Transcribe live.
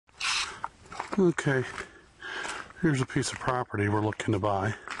Okay, here's a piece of property we're looking to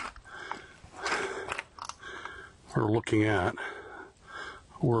buy. We're looking at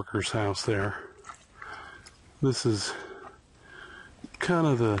a worker's house there. This is kind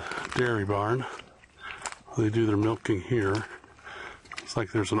of the dairy barn. They do their milking here. It's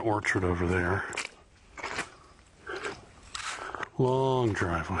like there's an orchard over there. Long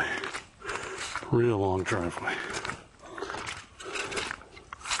driveway. Real long driveway.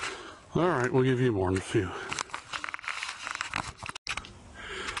 Alright, we'll give you more in a few.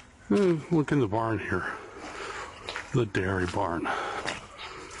 Look in the barn here. The dairy barn.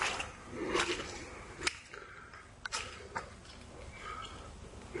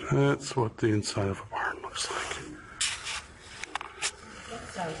 That's what the inside of a barn looks like. That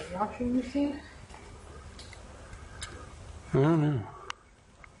sounds like a washing machine. I don't know.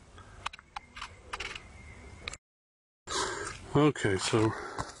 Okay, so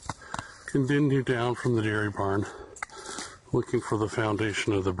continue down from the dairy barn, looking for the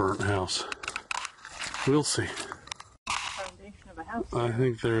foundation of the burnt house. We'll see. Foundation of a house? I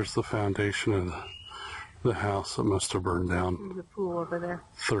think there's the foundation of the house that must have burned down. There's a pool over there.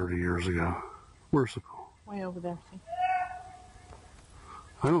 30 years ago. Where's the pool? Way over there, see?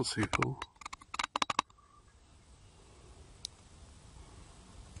 I don't see a pool.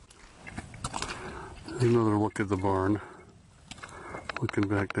 Another look at the barn. Looking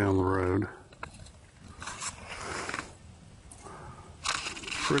back down the road.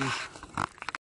 Pretty